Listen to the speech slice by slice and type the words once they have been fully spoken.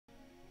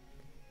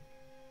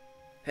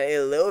Hey,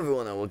 hello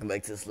everyone, and welcome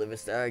back to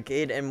SliverStar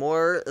Arcade and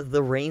more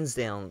the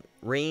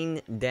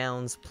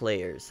Raindowne's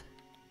players.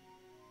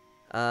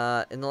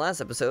 In the last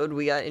episode,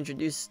 we got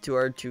introduced to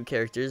our two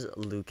characters,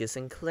 Lucas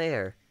and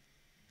Claire.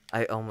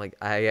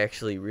 I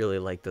actually really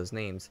like those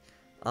names.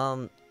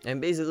 And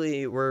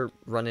basically, we're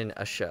running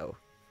a show.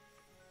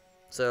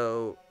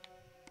 So,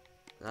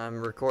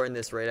 I'm recording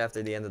this right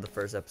after the end of the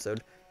first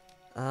episode.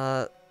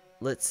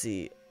 Let's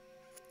see.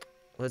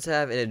 Let's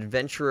have an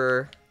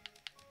adventurer.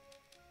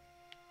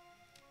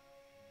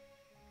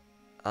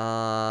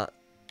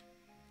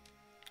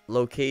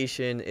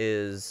 Location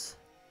is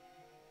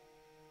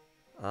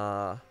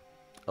a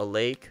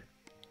lake.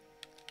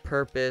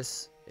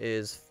 Purpose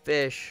is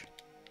fish.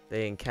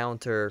 They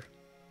encounter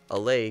a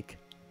lake.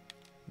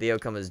 The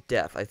outcome is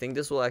death. I think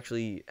this will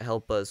actually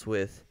help us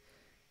with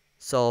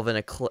solving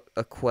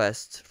a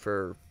quest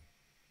for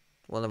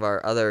one of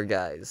our other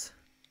guys.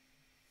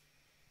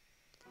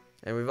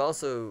 And we've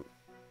also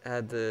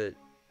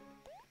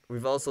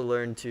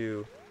learned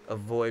to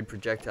avoid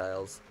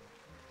projectiles.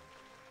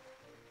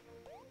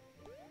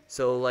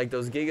 So, like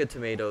those Giga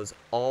Tomatoes,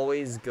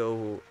 always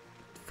go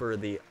for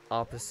the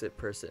opposite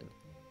person.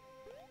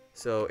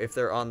 So, if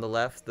they're on the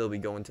left, they'll be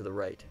going to the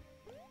right.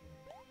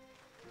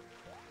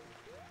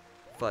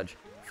 Fudge,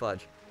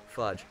 fudge,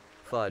 fudge,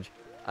 fudge.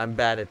 I'm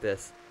bad at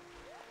this.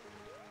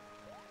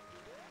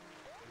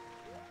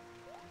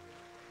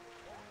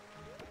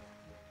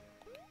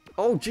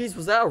 Oh, jeez,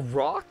 was that a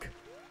rock?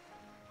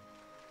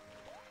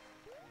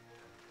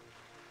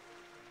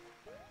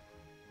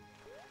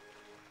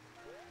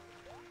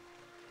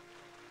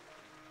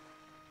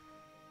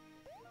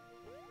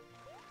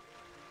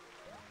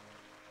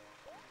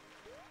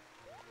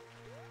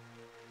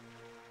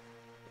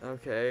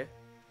 Okay.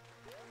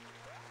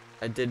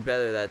 I did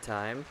better that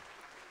time.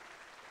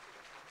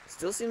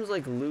 Still seems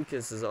like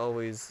Lucas is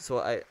always... So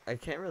I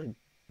can't really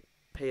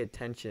pay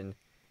attention.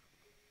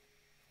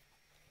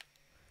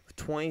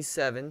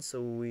 27,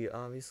 so we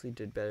obviously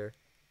did better.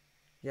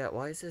 Yeah,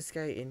 why is this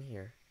guy in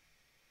here?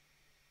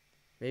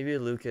 Maybe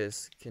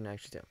Lucas can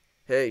actually tell.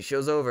 Hey,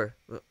 show's over.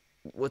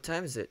 What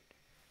time is it?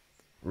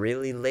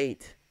 Really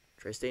late.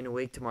 Try staying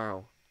awake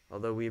tomorrow.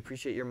 Although we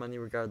appreciate your money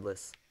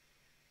regardless.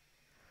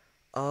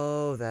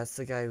 Oh, that's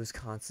the guy who's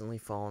constantly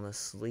falling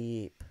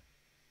asleep.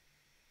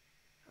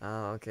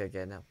 Oh, okay,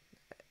 now.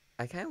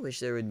 I kind of wish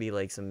there would be,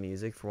 like, some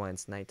music for when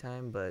it's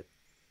nighttime, but...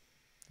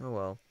 Oh,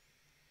 well.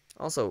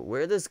 Also,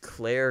 where does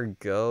Claire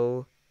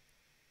go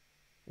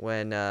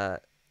when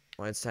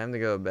it's time to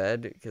go to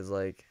bed? Because,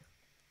 like,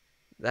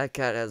 that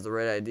cat has the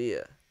right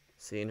idea.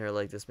 Seeing her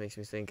like this makes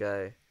me think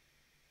I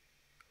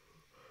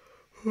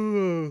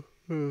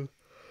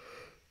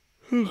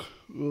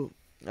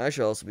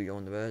should also be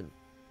going to bed.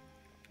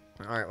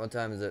 Alright, what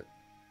time is it?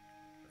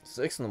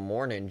 6 in the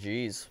morning,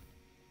 jeez.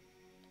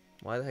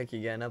 Why the heck are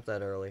you getting up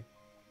that early?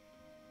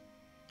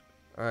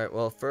 Alright,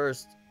 well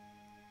first,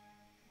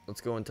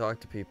 let's go and talk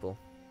to people.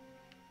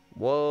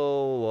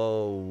 Whoa,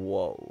 whoa,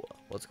 whoa.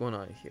 What's going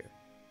on here?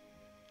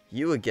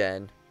 You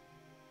again?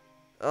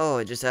 Oh,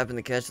 I just happened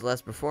to catch the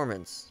last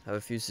performance. Have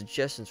a few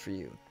suggestions for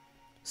you.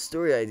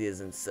 Story ideas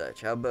and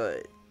such. How about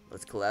it?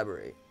 Let's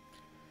collaborate.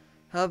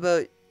 How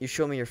about you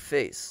show me your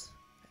face?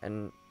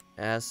 And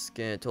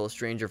asking a total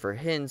stranger for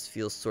hints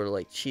feels sort of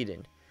like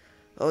cheating.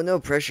 Oh, no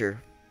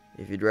pressure.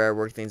 If you'd rather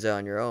work things out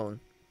on your own,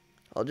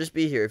 I'll just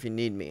be here if you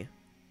need me.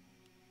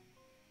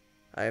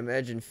 I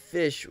imagine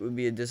fish would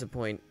be a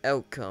disappointing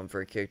outcome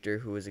for a character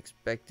who was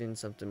expecting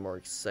something more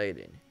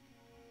exciting.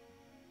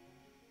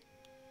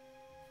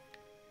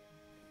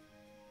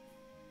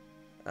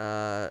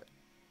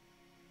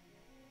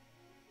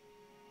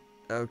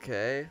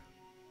 Okay.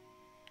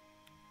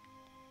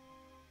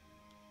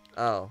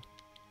 Oh.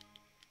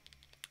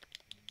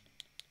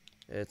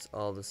 It's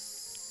all the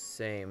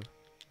same.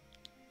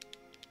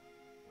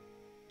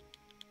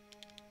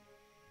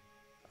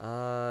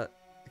 Can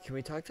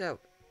we talk to...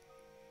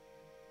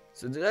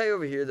 So did I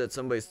overhear that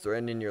somebody's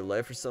threatening your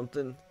life or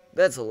something?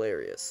 That's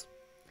hilarious.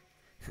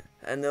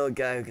 I know a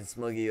guy who can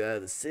smuggle you out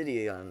of the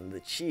city on the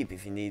cheap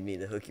if you need me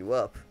to hook you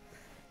up.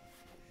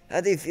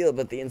 How do you feel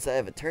about the inside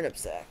of a turnip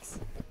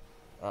sacks?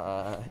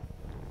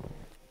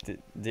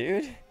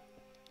 Dude?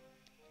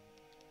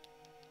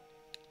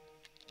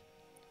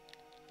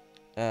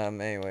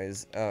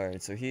 Anyways,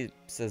 alright, so he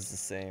says the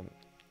same.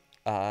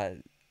 I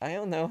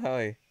don't know how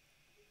I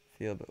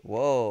feel, but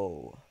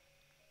whoa.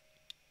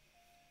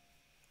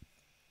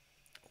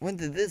 When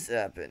did this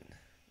happen?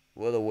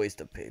 What a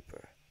waste of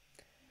paper.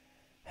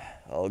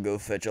 I'll go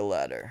fetch a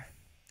ladder.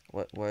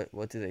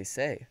 What do they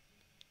say?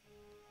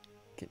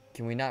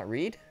 Can we not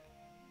read?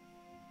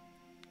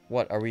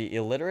 What, are we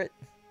illiterate?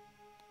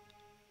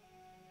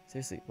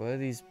 Seriously, what are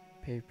these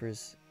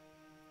papers?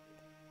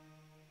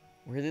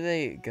 Where do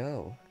they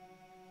go?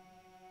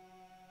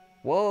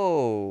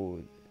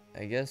 Whoa!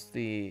 I guess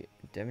the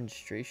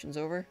demonstration's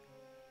over?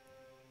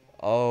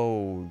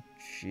 Oh,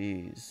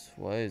 jeez.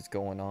 What is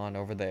going on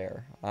over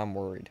there? I'm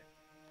worried.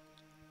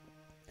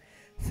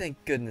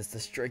 Thank goodness the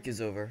strike is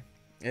over.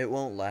 It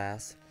won't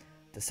last.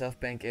 The South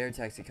Bank Air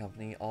Taxi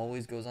Company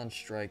always goes on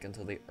strike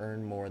until they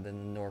earn more than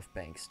the North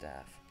Bank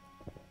staff.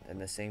 Then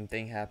the same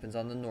thing happens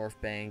on the North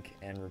Bank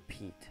and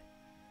repeat.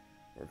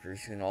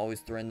 Workers can always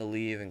threaten to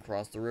leave and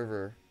cross the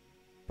river.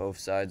 Both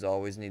sides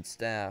always need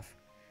staff.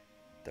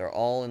 They're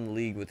all in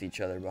league with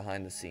each other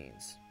behind the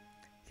scenes.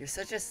 You're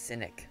such a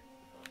cynic.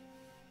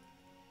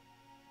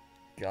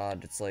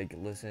 God, it's like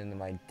listening to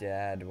my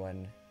dad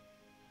when,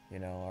 you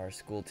know, our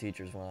school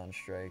teachers went on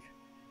strike.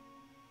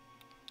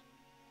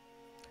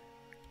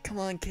 Come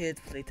on, kids,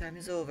 playtime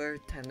is over.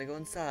 Time to go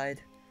inside.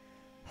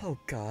 Oh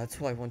God, so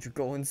why won't you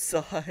go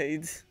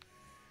inside?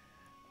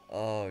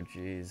 Oh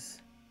jeez.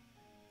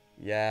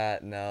 Yeah,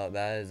 no,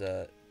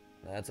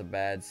 that's a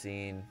bad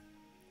scene.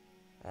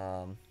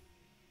 A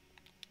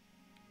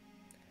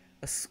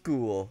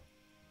school.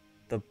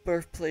 The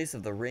birthplace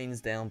of the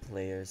Rainsdowne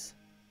players.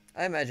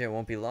 I imagine it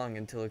won't be long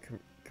until a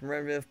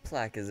commemorative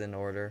plaque is in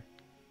order.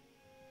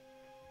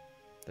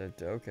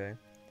 Okay.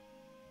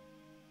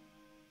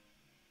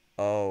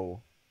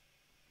 Oh.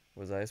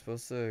 Was I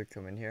supposed to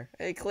come in here?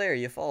 Hey Claire,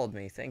 you followed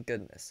me, thank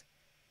goodness.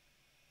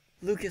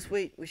 Lucas,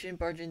 wait, we shouldn't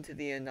barge into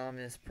the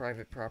anonymous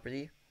private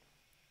property.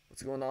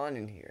 What's going on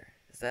in here?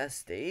 Is that a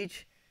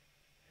stage?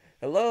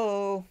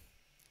 Hello?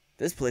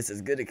 This place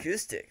has good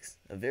acoustics,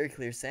 a very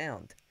clear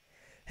sound.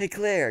 Hey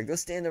Claire, go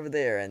stand over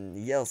there and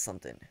yell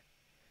something.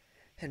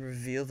 And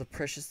reveal the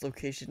precious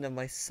location of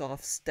my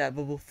soft,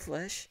 stabbable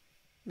flesh?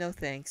 No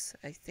thanks,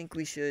 I think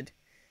we should.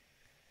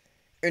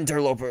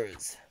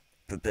 Interlopers,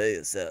 prepare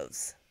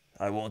yourselves.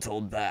 I won't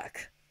hold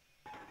back.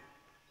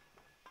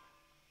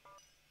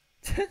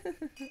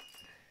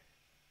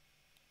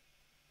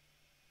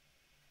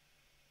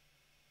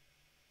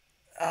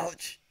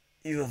 Ouch,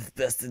 you have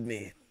bested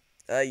me.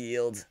 I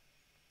yield.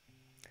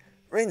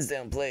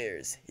 Rainsdowne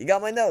players, you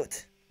got my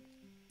note.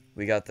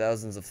 We got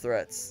thousands of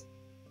threats.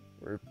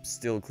 We're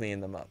still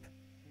cleaning them up.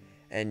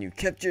 And you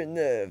kept your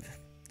nerve,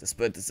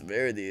 despite the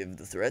severity of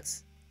the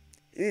threats.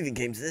 You even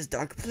came to this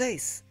dark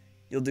place.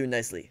 You'll do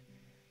nicely.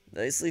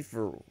 Nicely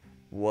for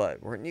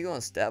what? Weren't you going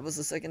to stab us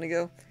a second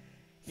ago?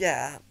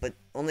 Yeah, but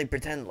only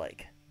pretend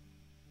like.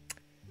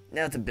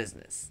 Now to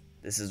business.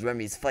 This is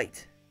Remy's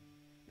fight.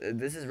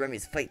 This is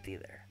Remy's fight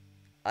theater.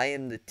 I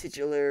am the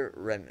titular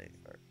Remy,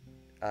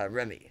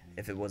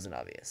 if it wasn't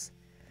obvious.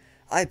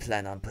 I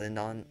plan on putting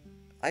on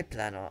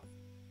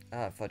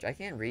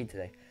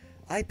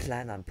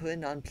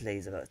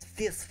plays about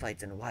fierce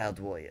fights and wild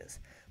warriors.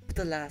 But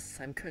alas,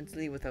 I'm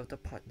currently without a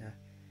partner.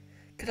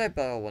 Could I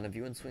borrow one of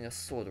you and swing a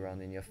sword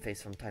around in your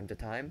face from time to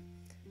time?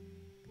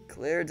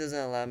 Claire doesn't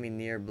allow me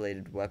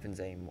near-bladed weapons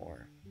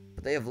anymore.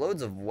 But they have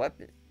loads of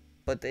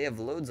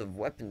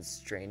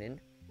weapons training.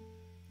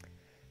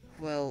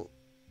 Well,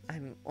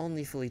 I'm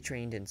only fully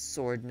trained in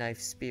sword, knife,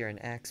 spear,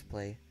 and axe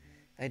play.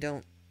 I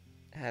don't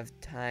have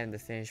time to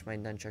finish my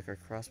nunchuck or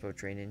crossbow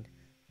training.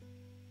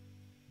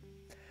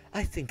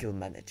 I think you'll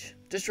manage.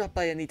 Just drop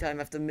by any time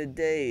after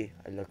midday.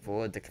 I look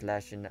forward to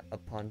clashing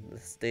upon the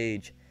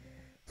stage.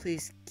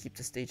 Please keep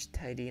the stage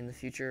tidy in the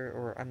future,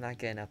 or I'm not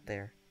getting up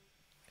there.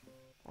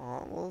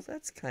 Aw, well,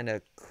 that's kind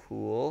of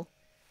cool.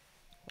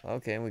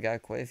 Okay, we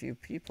got quite a few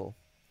people.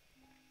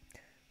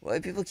 Why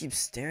do people keep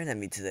staring at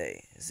me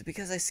today? Is it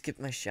because I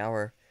skipped my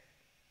shower?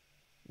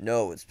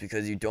 No, it's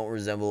because you don't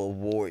resemble a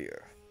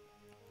warrior.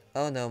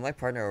 Oh no, my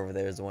partner over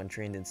there is the one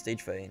trained in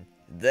stage fighting.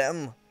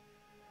 Them?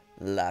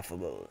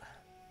 Laughable.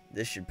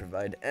 This should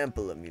provide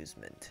ample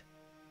amusement.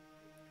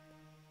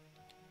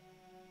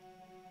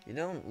 You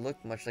don't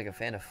look much like a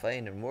fan of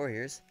fighting and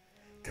warriors.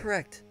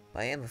 Correct, but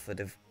I am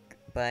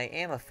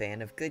a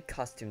fan of good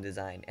costume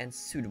design and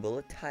suitable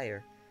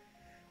attire,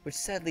 which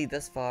sadly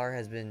thus far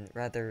has been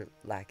rather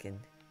lacking.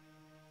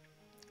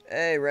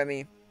 Hey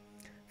Remy,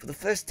 for the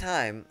first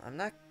time, I'm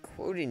not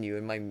quoting you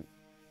in my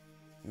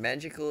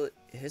magical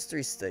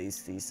history studies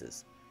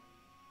thesis.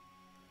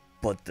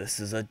 But this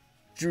is a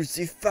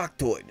juicy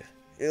factoid.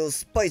 It'll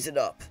spice it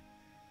up.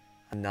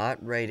 I'm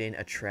not writing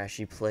a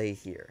trashy play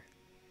here.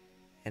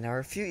 And I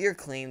refute your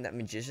claim that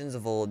magicians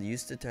of old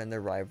used to turn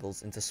their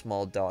rivals into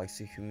small dogs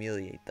to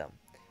humiliate them.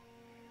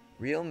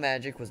 Real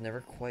magic was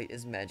never quite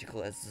as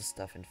magical as the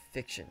stuff in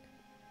fiction.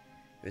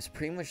 It was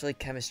pretty much like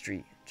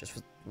chemistry, just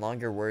with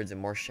longer words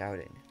and more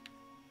shouting.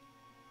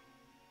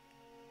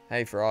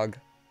 Hey frog.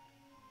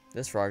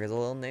 This frog has a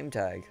little name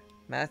tag.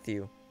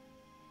 Matthew.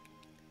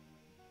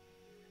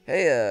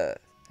 Hey,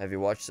 have you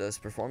watched us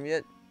perform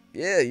yet?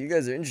 Yeah, you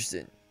guys are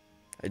interesting.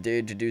 I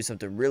dared to do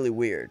something really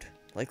weird.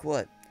 Like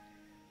what?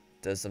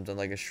 Does something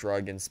like a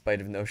shrug in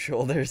spite of no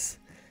shoulders.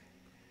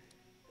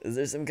 Is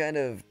there some kind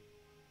of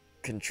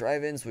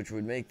contrivance which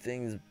would make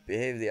things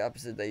behave the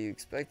opposite that you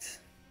expect?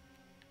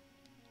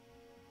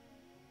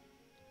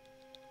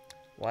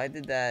 Why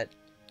did that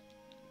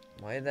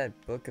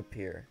book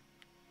appear?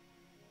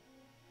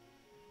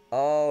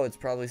 Oh, it's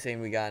probably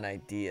saying we got an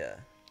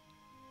idea.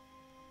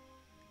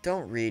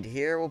 Don't read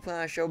here. We'll put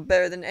on a show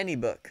better than any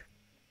book.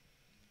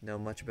 Know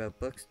much about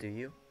books, do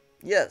you?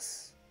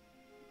 Yes.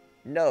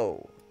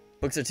 No.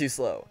 Books are too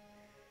slow.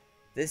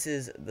 This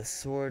is The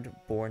Sword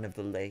Born of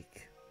the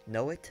Lake.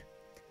 Know it?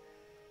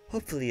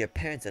 Hopefully your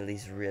parents at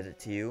least read it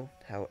to you,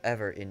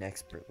 however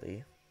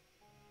inexpertly.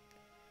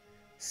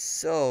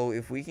 So,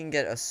 if we can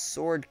get a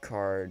sword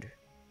card,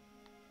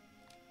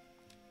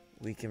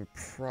 we can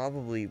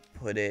probably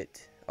put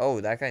it... Oh,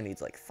 that guy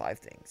needs like 5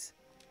 things.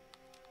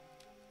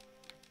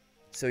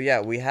 So yeah,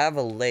 we have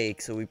a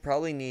lake, so we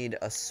probably need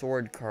a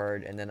sword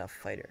card and then a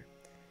fighter.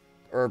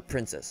 Or a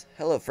princess.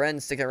 Hello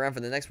friends, sticking around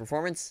for the next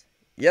performance?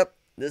 Yep,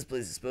 this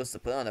place is supposed to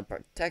put on a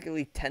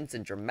particularly tense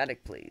and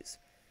dramatic plays.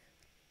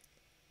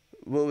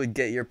 What would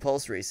get your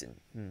pulse racing?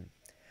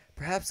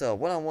 Perhaps a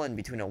one-on-one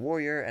between a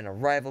warrior and a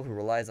rival who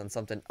relies on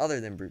something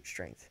other than brute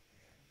strength.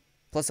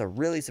 Plus a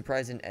really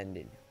surprising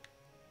ending.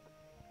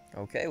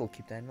 Okay, we'll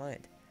keep that in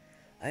mind.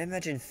 I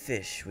imagine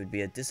fish would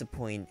be a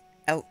disappointing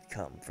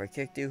outcome for a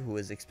character who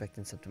was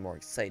expecting something more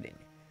exciting.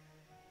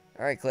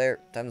 Alright, Claire,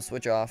 time to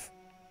switch off.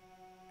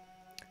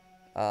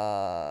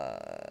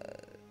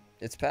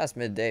 It's past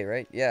midday,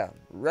 right? Yeah.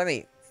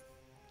 Remy!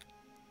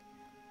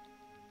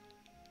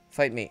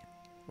 Fight me.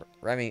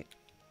 Remy.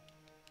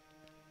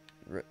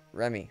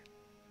 Remy.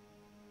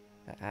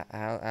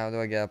 How do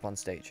I get up on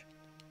stage?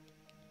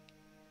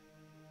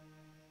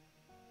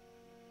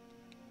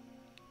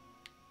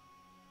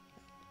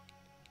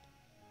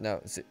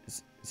 No,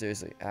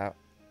 seriously,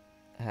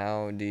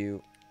 how do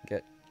you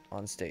get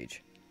on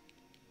stage?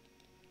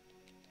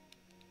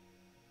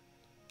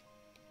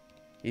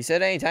 You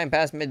said anytime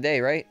past midday,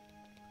 right?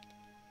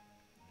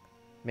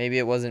 Maybe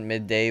it wasn't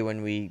midday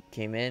when we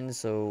came in,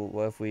 so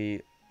what if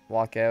we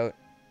walk out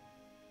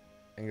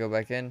and go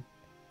back in?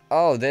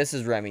 Oh, this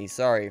is Remy,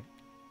 sorry.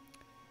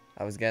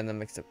 I was getting them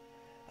mixed up.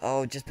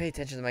 Oh, just pay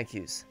attention to my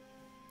cues.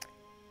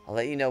 I'll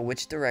let you know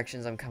which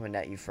directions I'm coming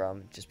at you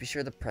from. Just be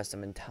sure to press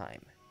them in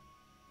time.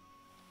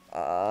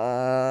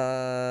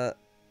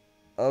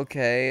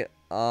 Okay,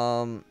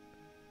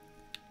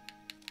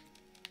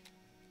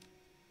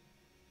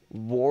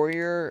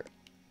 warrior,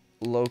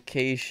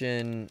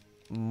 location,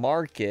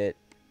 market,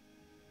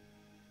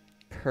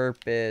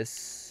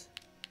 purpose,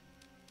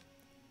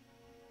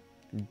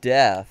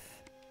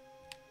 death,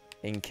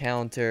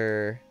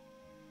 encounter,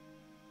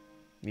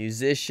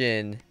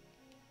 musician,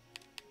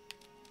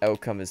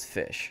 outcome is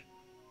fish.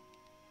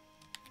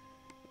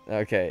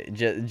 Okay,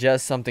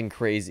 just something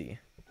crazy.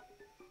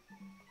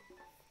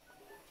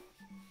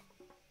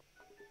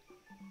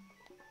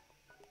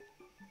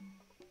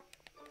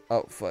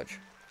 Oh, fudge.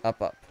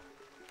 Up.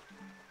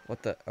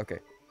 What the? Okay.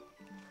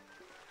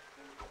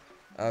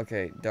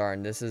 Okay,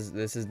 darn. This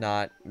is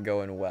not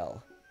going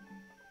well.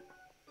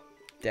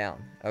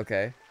 Down.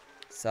 Okay.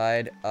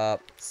 Side,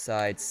 up,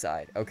 side,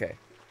 side. Okay.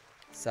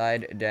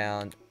 Side,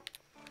 down.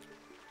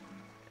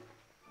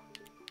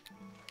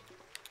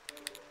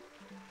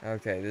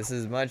 Okay, this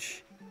is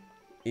much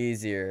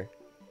easier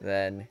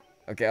than...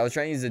 Okay, I was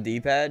trying to use the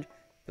D-pad,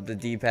 but the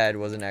D-pad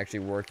wasn't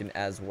actually working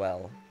as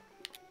well.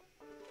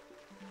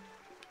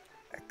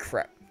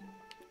 Crap.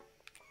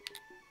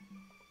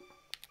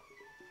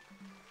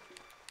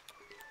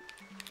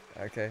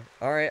 Okay.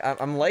 Alright,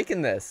 I'm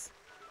liking this.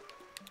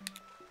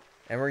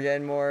 And we're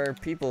getting more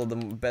people the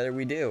better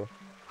we do.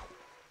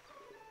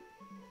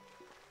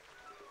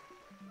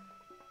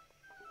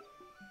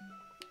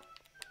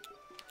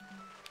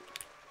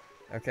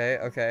 Okay,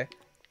 okay.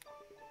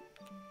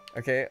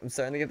 Okay, I'm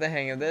starting to get the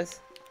hang of this.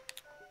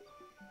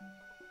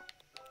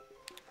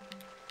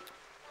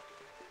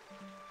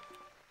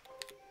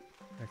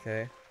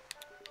 Okay.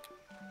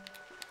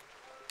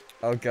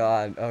 Oh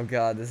god,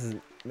 this is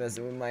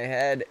messing with my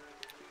head.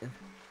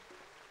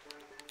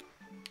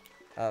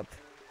 Up.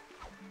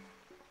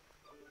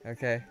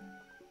 Okay.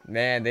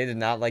 Man, they did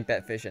not like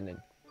that fish ending.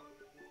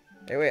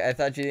 Hey, wait, I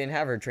thought you didn't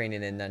have her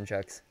training in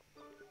nunchucks.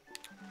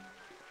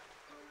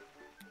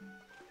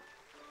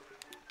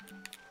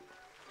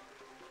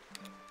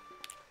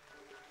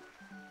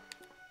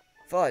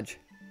 Fudge.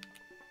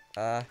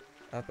 Up,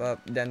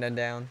 down,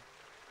 down.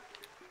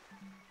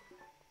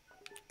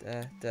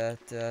 Da, da,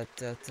 da,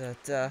 da, da,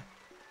 da.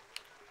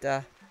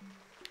 Da.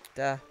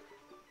 Da.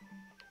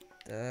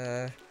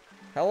 Da.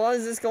 How long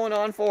is this going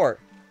on for?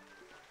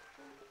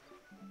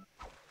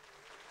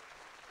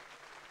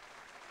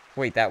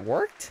 Wait, that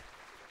worked?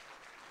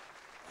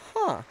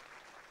 Huh.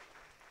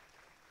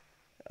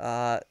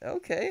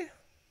 Okay.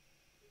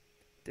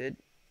 Did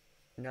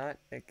not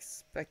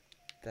expect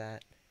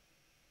that.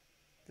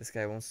 This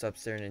guy won't stop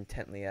staring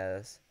intently at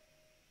us.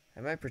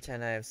 I might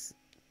pretend I have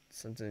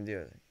something to do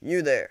with it.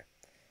 You there!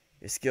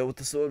 Your skill with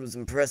the sword was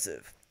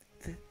impressive.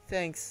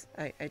 Thanks.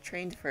 I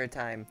trained for a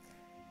time.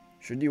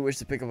 Should you wish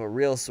to pick up a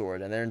real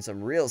sword and earn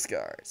some real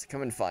scars,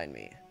 come and find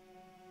me.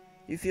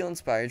 You feel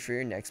inspired for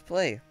your next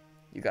play.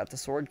 You got the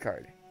sword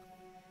card.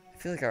 I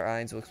feel like our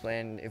eyes will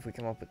explain if we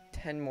come up with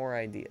 10 more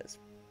ideas.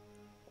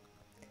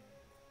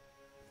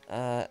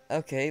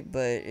 Okay,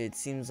 but it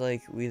seems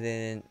like we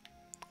didn't...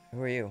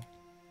 Who are you?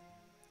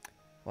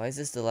 Why is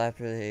this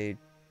dilapidated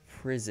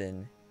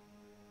prison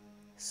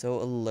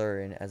so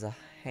alluring as a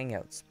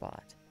hangout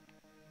spot?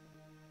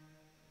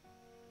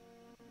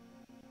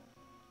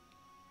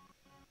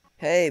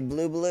 Hey,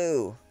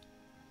 Blue.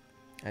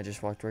 I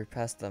just walked right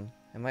past them.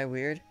 Am I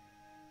weird?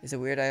 Is it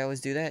weird I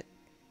always do that?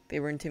 They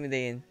were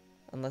intimidating.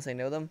 Unless I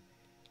know them?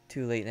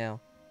 Too late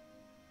now.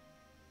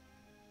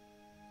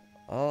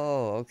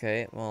 Oh,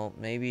 okay. Well,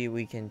 maybe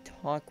we can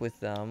talk with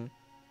them.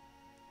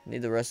 I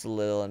need to rest a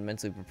little and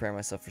mentally prepare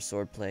myself for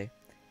swordplay.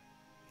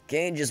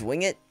 Can't you just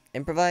wing it?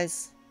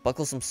 Improvise?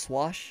 Buckle some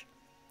swash?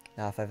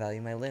 Now if I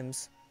value my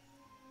limbs.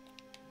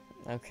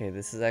 Okay,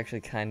 this is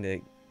actually kind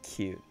of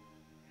cute.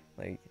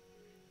 Like...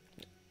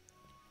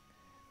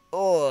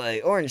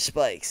 Oi, orange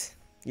spikes!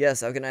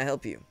 Yes, how can I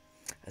help you?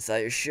 I saw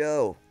your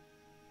show.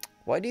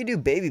 Why do you do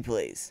baby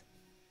plays?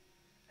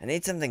 I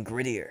need something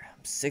grittier.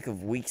 I'm sick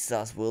of weak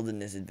sauce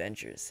wilderness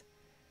adventures.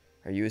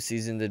 Are you a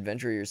seasoned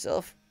adventurer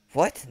yourself?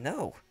 What?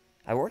 No.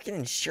 I work in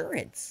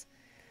insurance.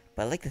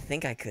 But I like to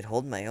think I could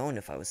hold my own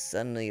if I was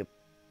suddenly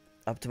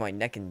up to my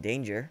neck in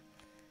danger.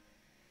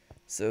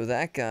 So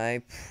that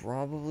guy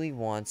probably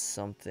wants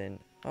something.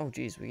 Oh,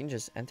 geez, we can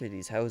just enter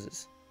these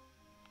houses.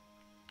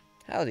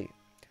 Howdy.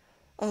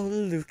 Oh,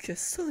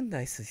 Lucas, so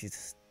nice of you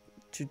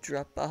to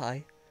drop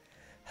by.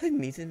 I'm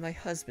meeting my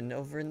husband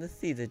over in the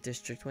theater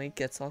district when he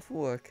gets off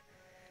work.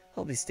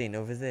 I'll be staying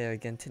over there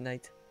again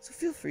tonight, so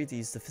feel free to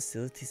use the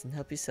facilities and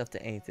help yourself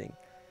to anything.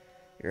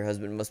 Your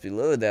husband must be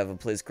loath to have a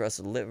place across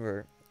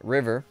the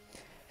river.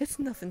 It's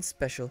nothing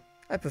special.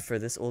 I prefer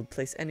this old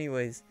place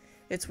anyways.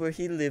 It's where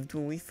he lived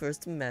when we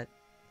first met.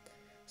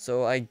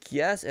 So I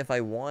guess if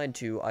I wanted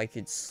to, I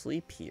could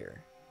sleep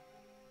here.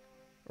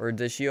 Or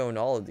does she own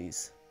all of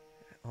these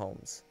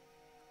homes?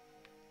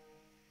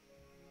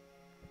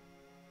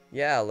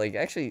 Yeah, like,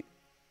 actually,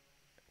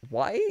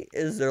 why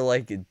is there,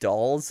 like,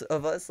 dolls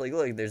of us? Like,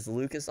 look, there's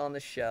Lucas on the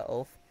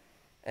shelf,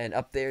 and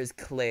up there is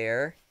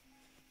Claire,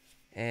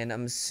 and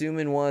I'm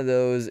assuming one of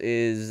those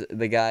is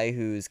the guy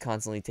who's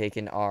constantly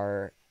taking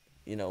our,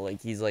 you know, like,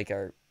 he's, like,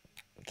 our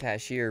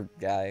cashier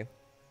guy,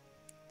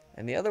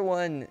 and the other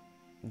one,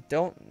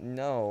 don't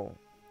know.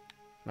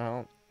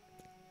 No.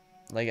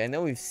 Like, I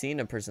know we've seen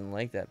a person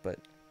like that, but...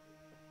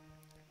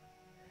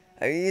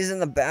 Are you using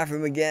the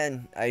bathroom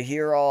again? I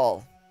hear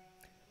all.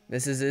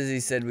 Mrs. Izzy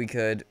said we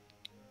could.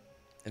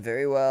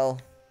 Very well.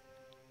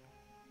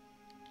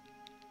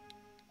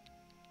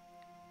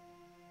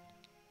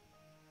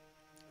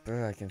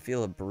 Brr, I can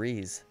feel a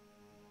breeze.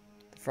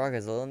 The frog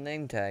has a little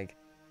name tag.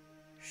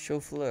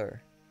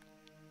 Chauffeur.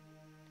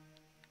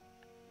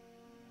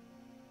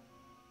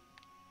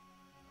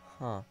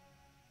 Huh.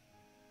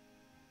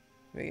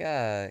 We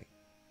got...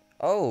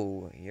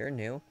 Oh, you're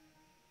new.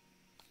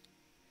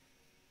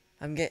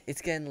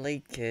 It's getting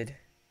late, kid.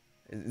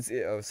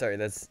 Oh, sorry,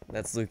 that's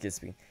Lucas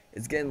speaking.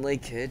 It's getting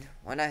late, kid.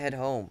 Why not head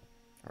home?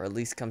 Or at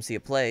least come see a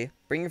play.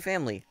 Bring your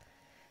family.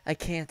 I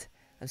can't.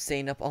 I'm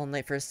staying up all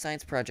night for a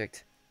science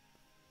project.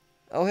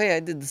 Oh, hey, I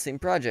did the same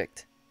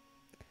project.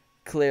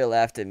 Claire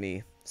laughed at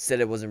me. Said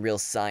it wasn't real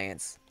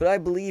science. But I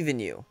believe in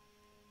you.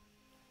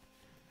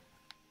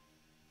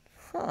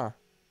 Huh.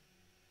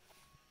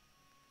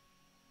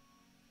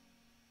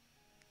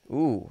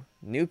 Ooh,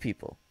 new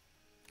people.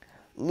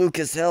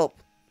 Lucas, help.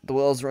 The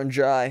wells run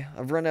dry.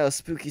 I've run out of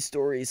spooky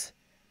stories.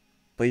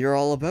 But you're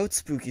all about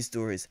spooky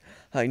stories.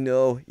 I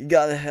know. You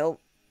gotta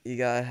help. You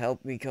gotta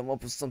help me come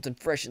up with something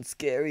fresh and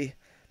scary.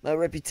 My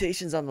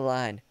reputation's on the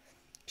line.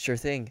 Sure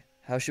thing.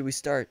 How should we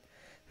start?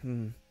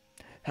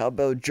 How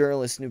about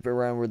journalists snoop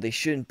around where they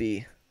shouldn't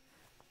be?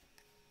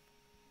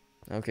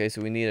 Okay,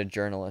 so we need a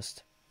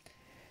journalist.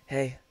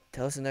 Hey,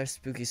 tell us another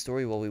spooky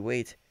story while we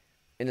wait.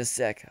 In a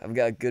sec. I've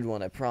got a good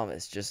one, I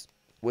promise. Just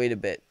wait a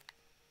bit.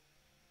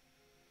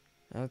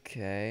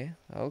 Okay,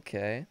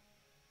 okay.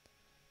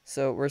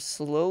 So we're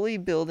slowly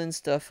building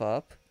stuff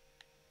up.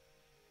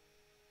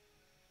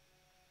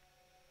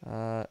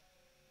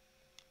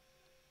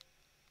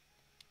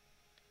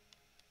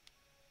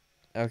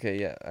 Okay,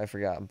 yeah, I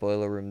forgot.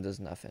 Boiler room does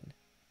nothing.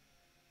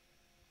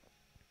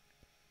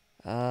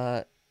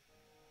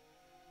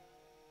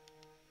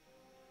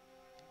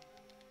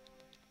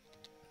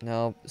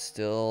 Nope,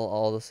 still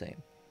all the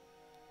same.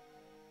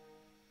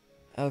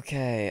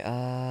 Okay,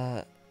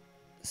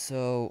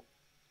 so,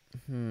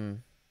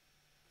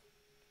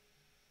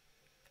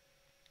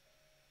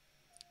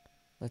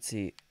 let's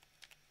see.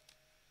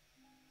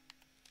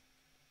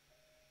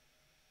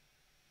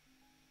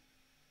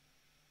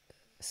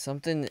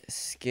 Something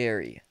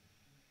scary.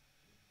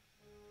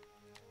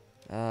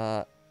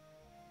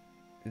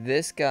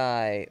 This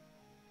guy,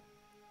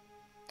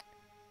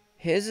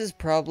 his is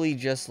probably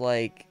just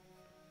like,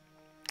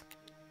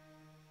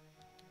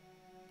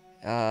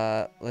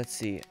 let's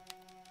see.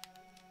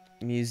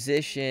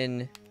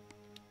 Musician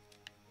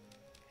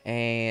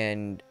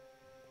and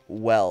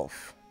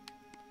wealth.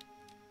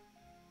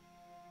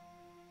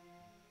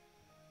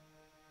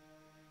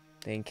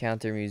 They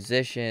encounter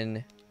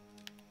musician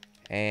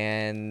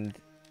and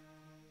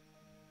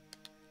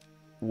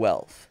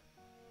wealth.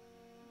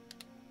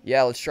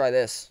 Yeah, let's try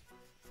this.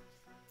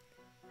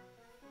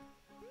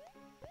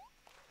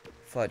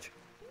 Fudge.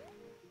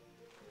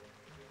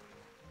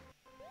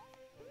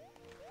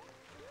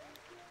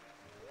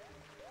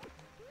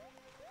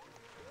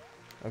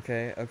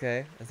 Okay,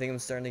 okay. I think I'm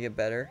starting to get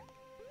better.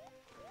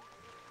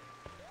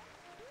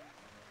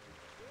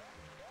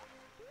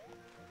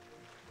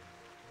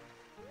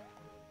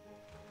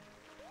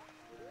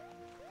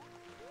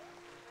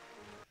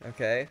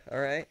 Okay,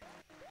 alright.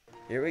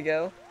 Here we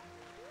go.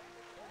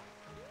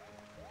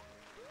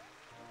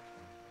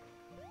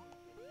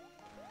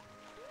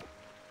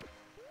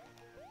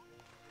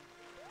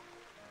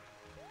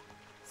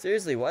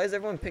 Seriously, why does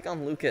everyone pick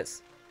on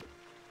Lucas?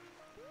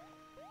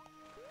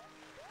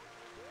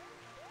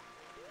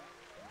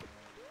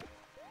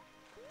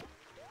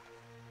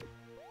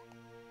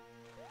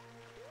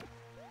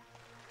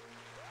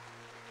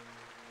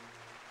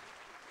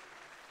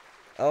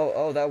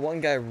 Oh, that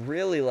one guy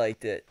really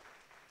liked it.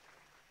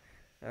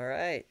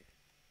 Alright.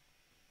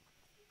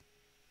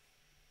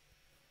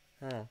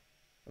 Huh.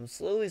 I'm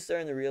slowly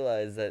starting to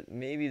realize that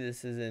maybe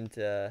this isn't,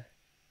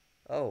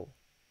 Oh.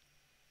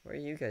 What are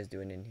you guys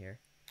doing in here?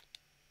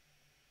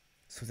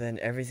 So then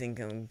everything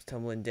comes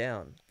tumbling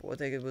down. But what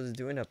the heck was it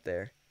doing up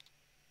there?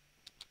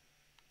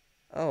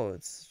 Oh,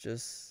 it's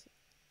just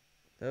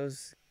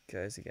those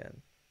guys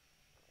again.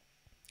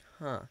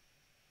 Huh.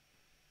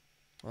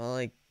 Well,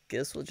 I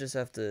guess we'll just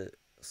have to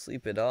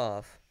sleep it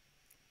off.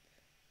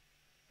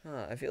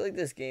 Huh, I feel like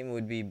this game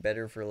would be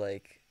better for,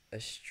 like, a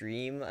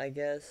stream, I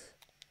guess.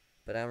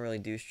 But I don't really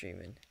do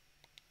streaming.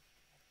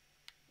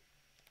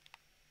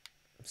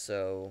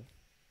 So,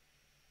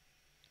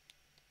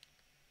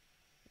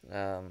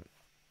 oh,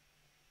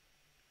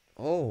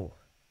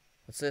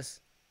 what's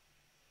this?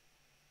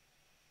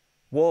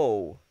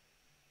 Whoa.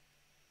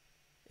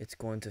 It's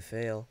going to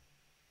fail.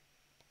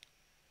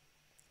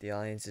 The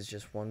audience is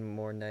just one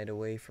more night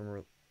away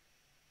from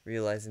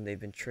realizing they've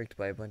been tricked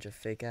by a bunch of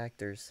fake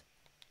actors.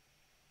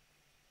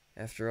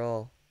 After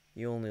all,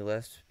 you only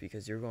left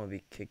because you're going to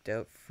be kicked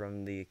out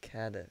from the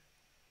academy.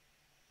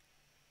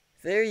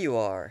 There you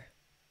are!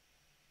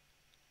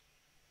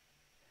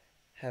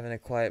 Having a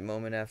quiet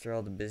moment after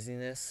all the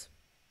busyness?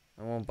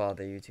 I won't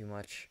bother you too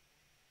much.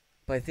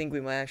 But I think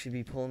we might actually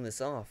be pulling this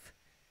off.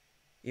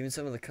 Even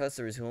some of the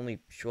customers who only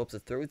show up to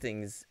throw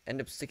things end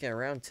up sticking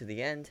around to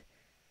the end.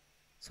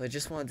 So I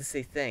just wanted to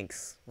say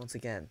thanks, once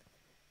again,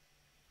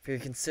 for your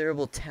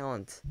considerable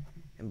talent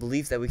and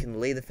belief that we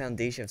can lay the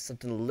foundation of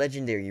something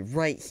legendary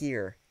right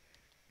here.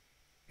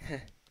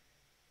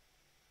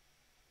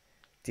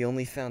 The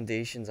only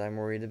foundations I'm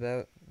worried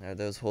about are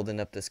those holding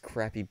up this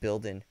crappy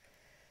building.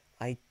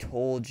 I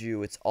told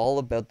you, it's all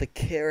about the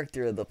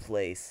character of the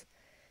place.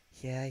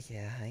 Yeah,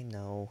 I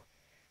know.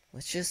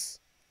 Let's just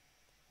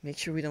make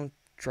sure we don't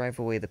drive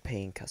away the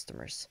paying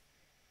customers.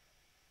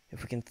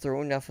 If we can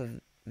throw enough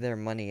of their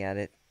money at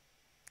it,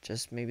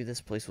 just maybe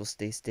this place will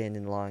stay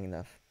standing long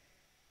enough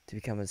to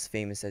become as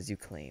famous as you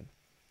claim.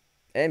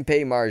 And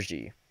pay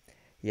Margie.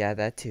 Yeah,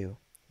 that too.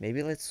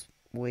 Maybe let's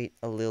wait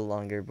a little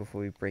longer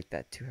before we break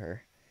that to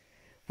her.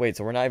 Wait,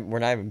 so we're not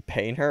even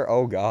paying her?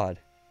 Oh god.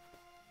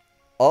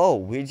 Oh,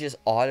 we just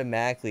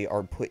automatically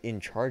are put in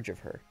charge of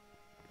her.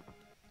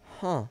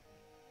 Huh.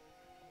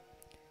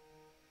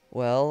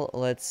 Well,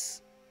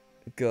 let's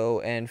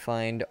go and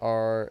find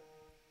our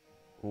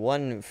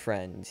one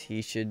friend.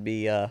 He should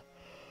be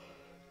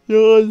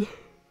he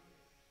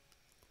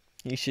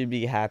should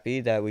be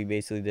happy that we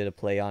basically did a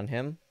play on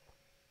him.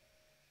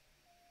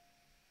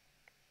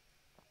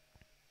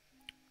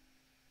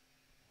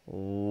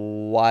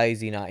 Why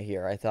is he not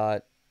here? I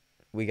thought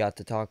we got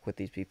to talk with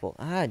these people.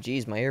 Ah,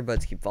 geez, my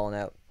earbuds keep falling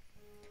out.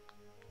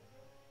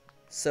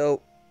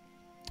 So,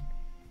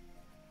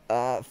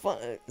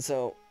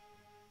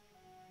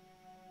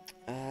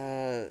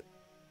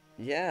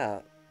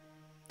 yeah,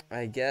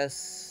 I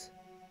guess.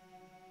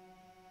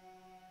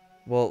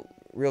 Well,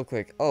 real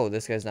quick. Oh,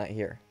 this guy's not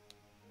here.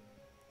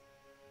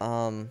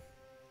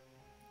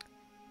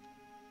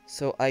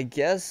 So I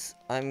guess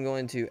I'm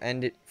going to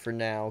end it for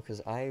now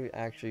because I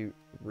actually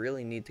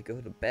really need to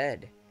go to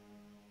bed.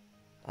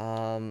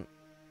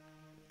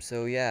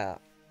 So yeah.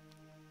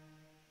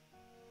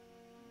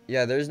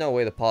 Yeah, there's no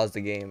way to pause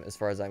the game as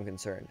far as I'm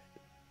concerned.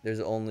 There's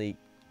only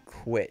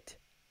quit.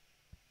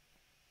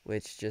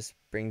 Which just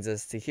brings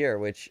us to here,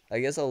 which I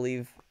guess I'll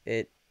leave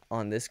it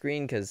on this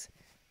screen because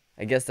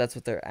I guess that's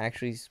what they're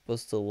actually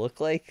supposed to look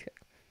like.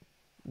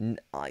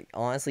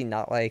 Honestly,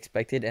 not what I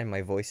expected, and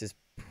my voices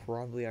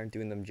probably aren't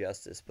doing them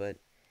justice, but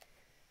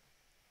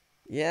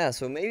yeah,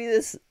 so maybe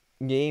this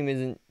game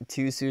isn't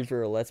too soon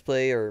for a let's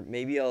play, or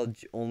maybe I'll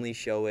only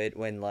show it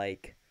when,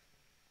 like,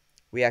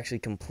 we actually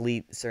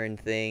complete certain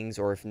things,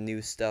 or if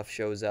new stuff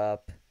shows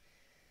up,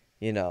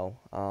 you know,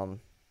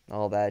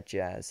 all that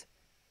jazz.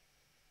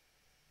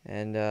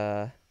 And,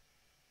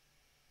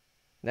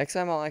 next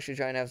time I'll actually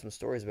try and have some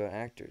stories about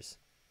actors.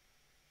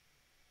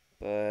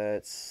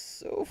 But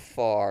so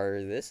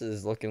far, this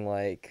is looking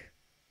like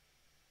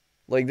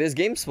this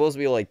game's supposed to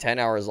be like 10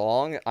 hours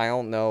long. I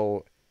don't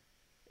know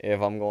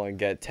if I'm going to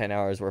get 10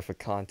 hours worth of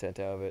content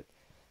out of it.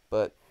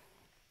 But,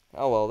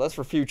 oh well, that's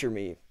for future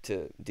me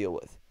to deal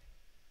with.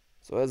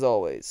 So as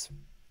always,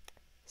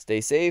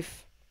 stay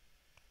safe,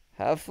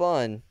 have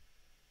fun,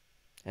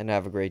 and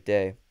have a great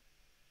day.